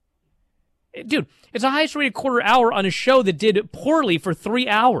 Dude, it's a highest-rated quarter hour on a show that did poorly for 3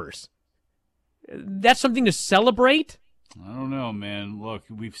 hours. That's something to celebrate? I don't know, man. Look,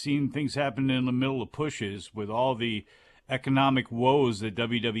 we've seen things happen in the middle of pushes with all the economic woes that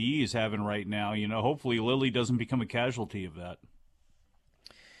WWE is having right now. Hopefully Lily doesn't become a casualty of that.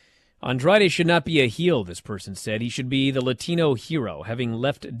 Andrade should not be a heel, this person said. He should be the Latino hero, having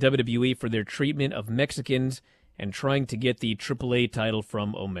left WWE for their treatment of Mexicans and trying to get the AAA title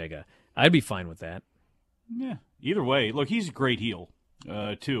from Omega. I'd be fine with that. Yeah, either way. Look, he's a great heel,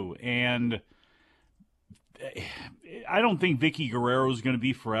 too. And I don't think Vicky Guerrero is going to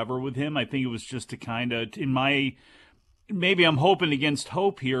be forever with him. I think it was just to kind of, maybe I'm hoping against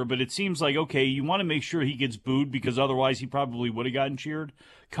hope here, but it seems like, okay, you want to make sure he gets booed because otherwise he probably would have gotten cheered,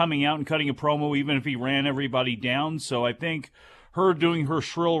 coming out and cutting a promo even if he ran everybody down. So I think her doing her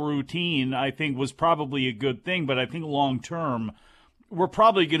shrill routine, I think, was probably a good thing. But I think long term, we're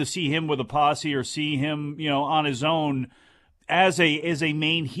probably going to see him with a posse or see him, on his own as a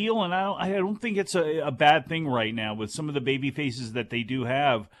main heel. And I don't think it's a bad thing right now with some of the baby faces that they do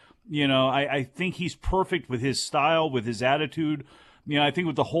have. I think he's perfect with his style, with his attitude. I think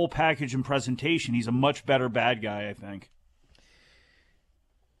with the whole package and presentation, he's a much better bad guy, I think.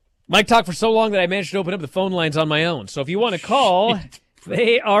 Mike talked for so long that I managed to open up the phone lines on my own. So if you want to call,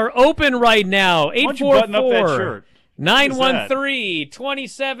 they are open right now. 844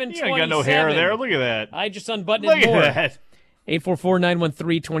 913-2727. You ain't got no hair there. Look at that. I just unbuttoned it more. Look at that.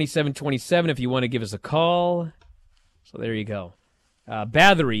 844-913-2727 if you want to give us a call. So there you go.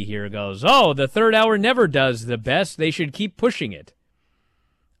 Bathory here goes, the third hour never does the best. They should keep pushing it.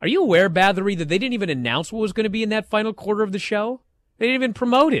 Are you aware, Bathory, that they didn't even announce what was going to be in that final quarter of the show? They didn't even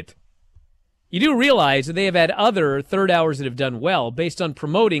promote it. You do realize that they have had other third hours that have done well based on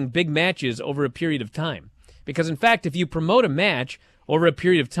promoting big matches over a period of time. Because, in fact, if you promote a match over a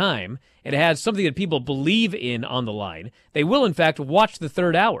period of time, it has something that people believe in on the line, they will, in fact, watch the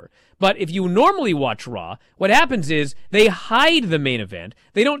third hour. But if you normally watch Raw, what happens is they hide the main event.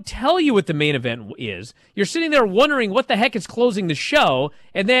 They don't tell you what the main event is. You're sitting there wondering what the heck is closing the show,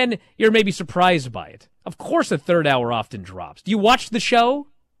 and then you're maybe surprised by it. Of course the third hour often drops. Do you watch the show?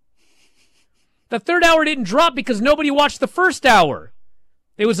 The third hour didn't drop because nobody watched the first hour.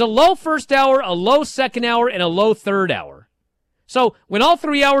 It was a low first hour, a low second hour, and a low third hour. So when all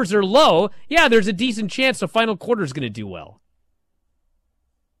 3 hours are low, yeah, there's a decent chance the final quarter is going to do well.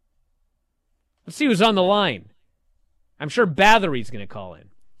 Let's see who's on the line. I'm sure Bathory's going to call in.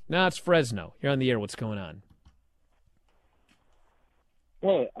 No, it's Fresno. You're on the air. What's going on?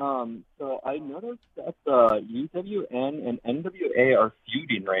 Hey, so I noticed that the UWN and NWA are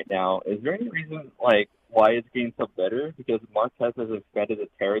feuding right now. Is there any reason, like, why it's getting so bitter? Because Marquez has expanded the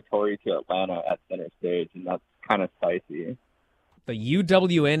territory to Atlanta at center stage, and that's kind of spicy. The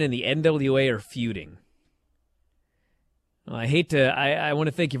UWN and the NWA are feuding. Well, I want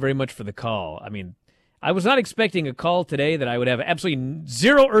to thank you very much for the call. I mean, I was not expecting a call today that I would have absolutely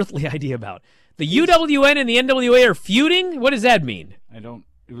zero earthly idea about. The UWN and the NWA are feuding? What does that mean?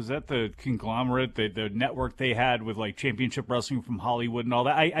 It was at the conglomerate, the network they had with like Championship Wrestling from Hollywood and all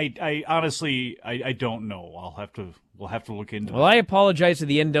that. I honestly don't know. We'll have to look into it. Well, I apologize to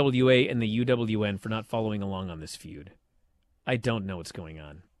the NWA and the UWN for not following along on this feud. I don't know what's going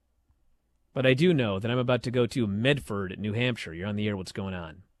on. But I do know that I'm about to go to Medford, New Hampshire. You're on the air. What's going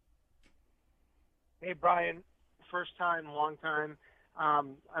on? Hey, Brian. First time, long time.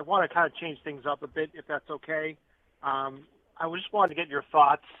 I want to kind of change things up a bit, if that's okay. I just wanted to get your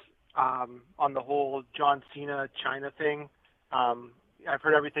thoughts on the whole John Cena China thing. I've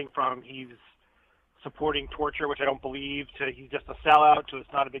heard everything from he's supporting torture, which I don't believe, to he's just a sellout, to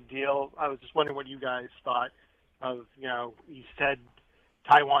it's not a big deal. I was just wondering what you guys thought of, he said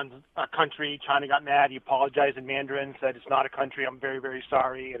Taiwan's a country. China got mad. He apologized in Mandarin, said it's not a country. I'm very, very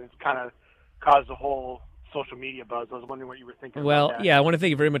sorry. And it's kind of caused a whole social media buzz. I was wondering what you were thinking about that. Yeah, I want to thank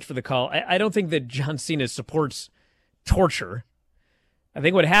you very much for the call. I don't think that John Cena supports torture. I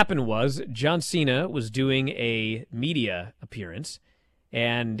think what happened was John Cena was doing a media appearance,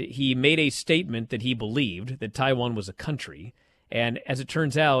 and he made a statement that he believed that Taiwan was a country. And as it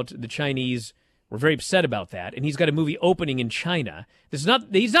turns out, the Chinese were very upset about that, and he's got a movie opening in China. He's not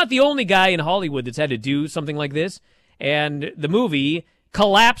the only guy in Hollywood that's had to do something like this, and the movie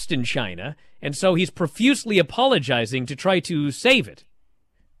collapsed in China, and so he's profusely apologizing to try to save it.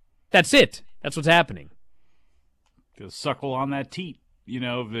 That's it. That's what's happening. To suckle on that teat.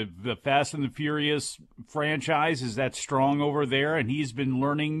 The Fast and the Furious franchise is that strong over there, and he's been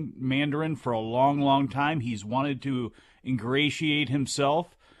learning Mandarin for a long, long time. He's wanted to ingratiate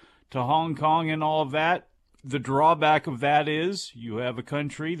himself to Hong Kong and all of that. The drawback of that is you have a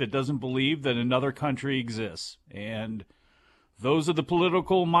country that doesn't believe that another country exists. And those are the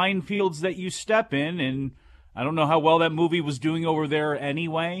political minefields that you step in, and I don't know how well that movie was doing over there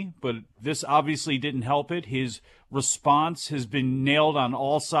anyway, but this obviously didn't help it. His response has been nailed on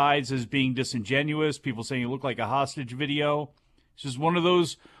all sides as being disingenuous. People saying it looked like a hostage video. It's just one of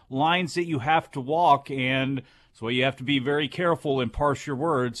those lines that you have to walk, and so you have to be very careful and parse your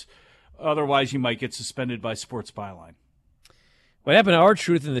words. Otherwise, you might get suspended by Sports Byline. What happened to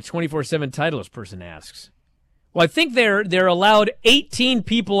R-Truth in the 24/7 title, this person asks? Well, I think they're allowed 18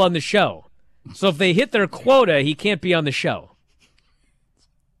 people on the show. So if they hit their quota, he can't be on the show.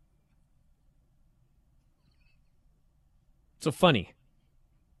 So funny.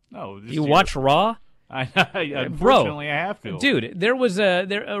 No, you watch Raw? Unfortunately, I have to. Dude, there was a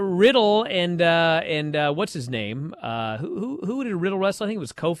Riddle and what's his name? Who did Riddle wrestle? I think it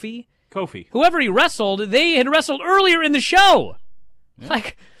was Kofi. Whoever he wrestled, they had wrestled earlier in the show. Yeah.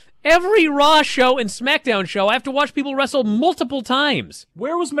 Like every Raw show and SmackDown show, I have to watch people wrestle multiple times.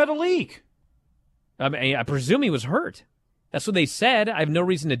 Where was Metalik? I presume he was hurt. That's what they said. I have no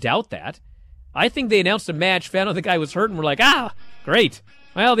reason to doubt that. I think they announced a match, found out the guy was hurt, and were like, great.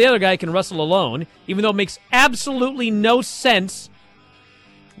 Well, the other guy can wrestle alone, even though it makes absolutely no sense.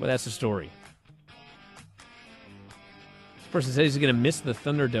 Well, that's the story. This person says he's going to miss the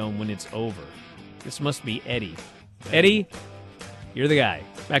Thunderdome when it's over. This must be Eddie. Eddie, you're the guy.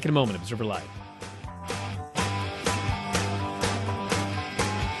 Back in a moment, Observer Live.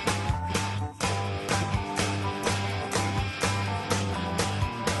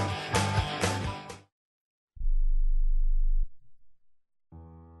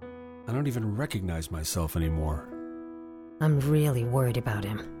 I don't even recognize myself anymore. I'm really worried about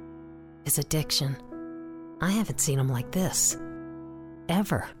him. His addiction. I haven't seen him like this.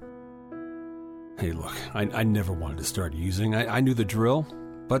 Ever. Hey, look, I never wanted to start using. I knew the drill,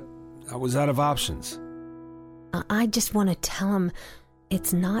 but I was out of options. I just want to tell him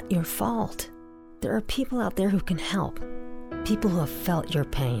It's not your fault. There are people out there who can help. People who have felt your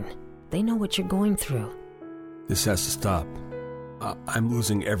pain. They know what you're going through. This has to stop. I'm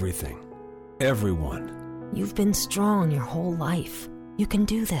losing everything. Everyone. You've been strong your whole life. You can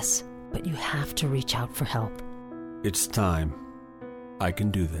do this, but you have to reach out for help. It's time. I can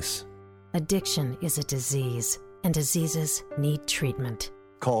do this. Addiction is a disease, and diseases need treatment.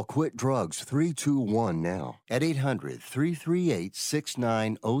 Call Quit Drugs 321 now at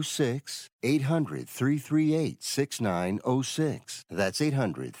 800-338-6906. 800-338-6906. That's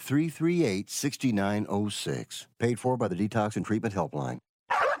 800-338-6906. Paid for by the Detox and Treatment Helpline.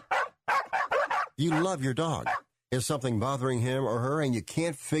 You love your dog. Is something bothering him or her and you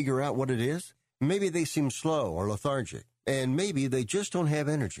can't figure out what it is? Maybe they seem slow or lethargic, and maybe they just don't have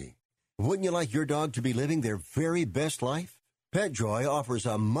energy. Wouldn't you like your dog to be living their very best life? PetJoy offers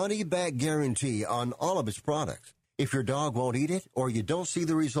a money-back guarantee on all of its products. If your dog won't eat it or you don't see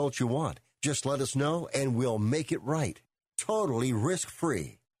the results you want, just let us know and we'll make it right. Totally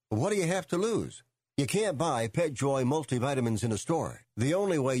risk-free. What do you have to lose? You can't buy PetJoy multivitamins in a store. The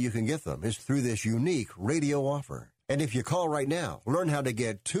only way you can get them is through this unique radio offer. And if you call right now, learn how to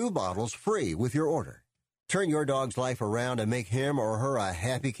get 2 bottles free with your order. Turn your dog's life around and make him or her a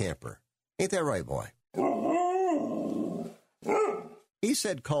happy camper. Ain't that right, boy? He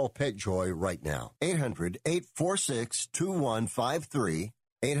said call PetJoy right now. 800-846-2153.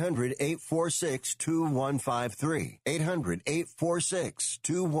 800-846-2153.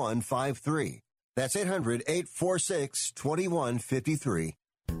 800-846-2153. That's 800-846-2153.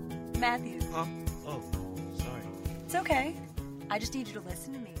 Matthew. Huh? Oh, sorry. It's okay. I just need you to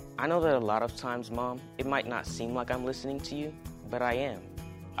listen to me. I know that a lot of times, Mom, it might not seem like I'm listening to you, but I am.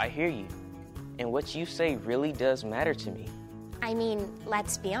 I hear you. And what you say really does matter to me. I mean,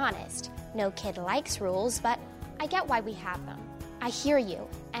 let's be honest. No kid likes rules, but I get why we have them. I hear you,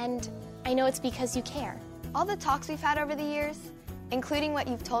 and I know it's because you care. All the talks we've had over the years, including what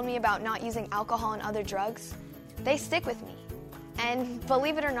you've told me about not using alcohol and other drugs, they stick with me. And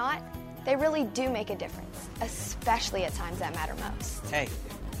believe it or not, they really do make a difference, especially at times that matter most. Hey,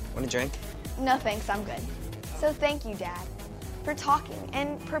 want a drink? No thanks, I'm good. So thank you, Dad, for talking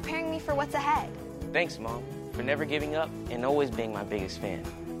and preparing me for what's ahead. Thanks, Mom, for never giving up and always being my biggest fan.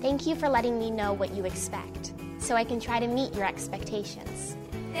 Thank you for letting me know what you expect, so I can try to meet your expectations.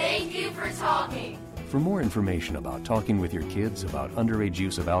 Thank you for talking. For more information about talking with your kids about underage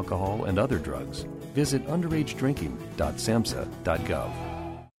use of alcohol and other drugs, visit underagedrinking.samhsa.gov.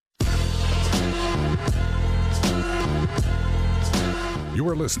 You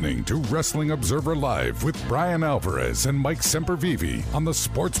are listening to Wrestling Observer Live with Bryan Alvarez and Mike Sempervive on the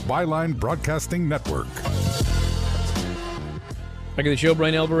Sports Byline Broadcasting Network. Back at the show,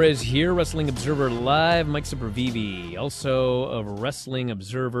 Bryan Alvarez here, Wrestling Observer Live. Mike Sempervive, also of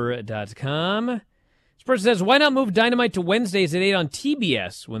WrestlingObserver.com. This person says, why not move Dynamite to Wednesdays at 8 on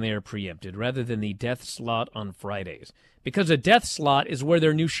TBS when they are preempted, rather than the death slot on Fridays? Because a death slot is where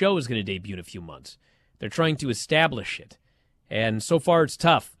their new show is going to debut in a few months. They're trying to establish it. And so far it's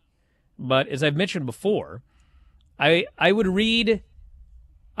tough. But as I've mentioned before, I would read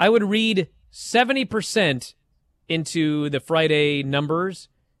 70% into the Friday numbers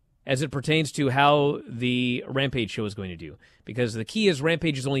as it pertains to how the Rampage show is going to do. Because the key is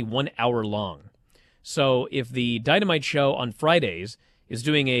Rampage is only 1 hour long. So if the Dynamite show on Fridays is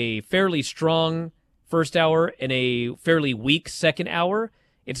doing a fairly strong first hour and a fairly weak second hour,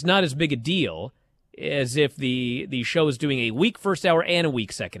 it's not as big a deal as if the show is doing a weak first hour and a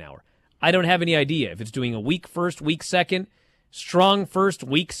weak second hour. I don't have any idea if it's doing a weak first, weak second, strong first,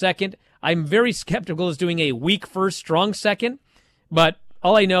 weak second. I'm very skeptical it's doing a weak first, strong second, but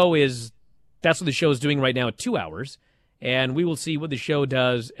all I know is that's what the show is doing right now at 2 hours, and we will see what the show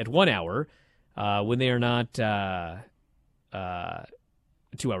does at 1 hour when they are not a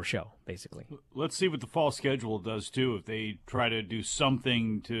 2 hour show, basically. Let's see what the fall schedule does, too, if they try to do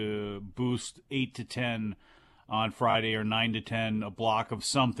something to boost 8 to 10 on Friday or 9 to 10, a block of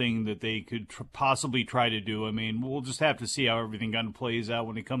something that they could possibly try to do. I mean, we'll just have to see how everything kind of plays out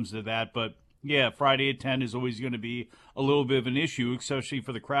when it comes to that. But, yeah, Friday at 10 is always going to be a little bit of an issue, especially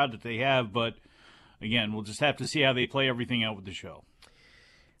for the crowd that they have. But, again, we'll just have to see how they play everything out with the show.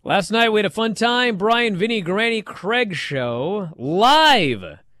 Last night we had a fun time. Bryan, Vinny, Granny, Craig show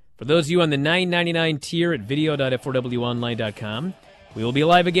live. For those of you on the $9.99 tier at video.f4wonline.com, we will be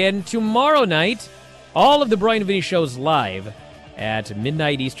live again tomorrow night. All of the Bryan and Vinny shows live at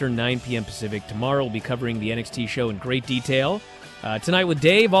midnight Eastern, 9 p.m. Pacific. Tomorrow we'll be covering the NXT show in great detail. Tonight with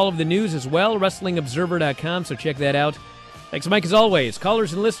Dave, all of the news as well, WrestlingObserver.com, so check that out. Thanks, Mike, as always.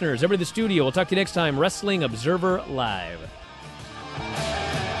 Callers and listeners, everybody in the studio. We'll talk to you next time. Wrestling Observer Live.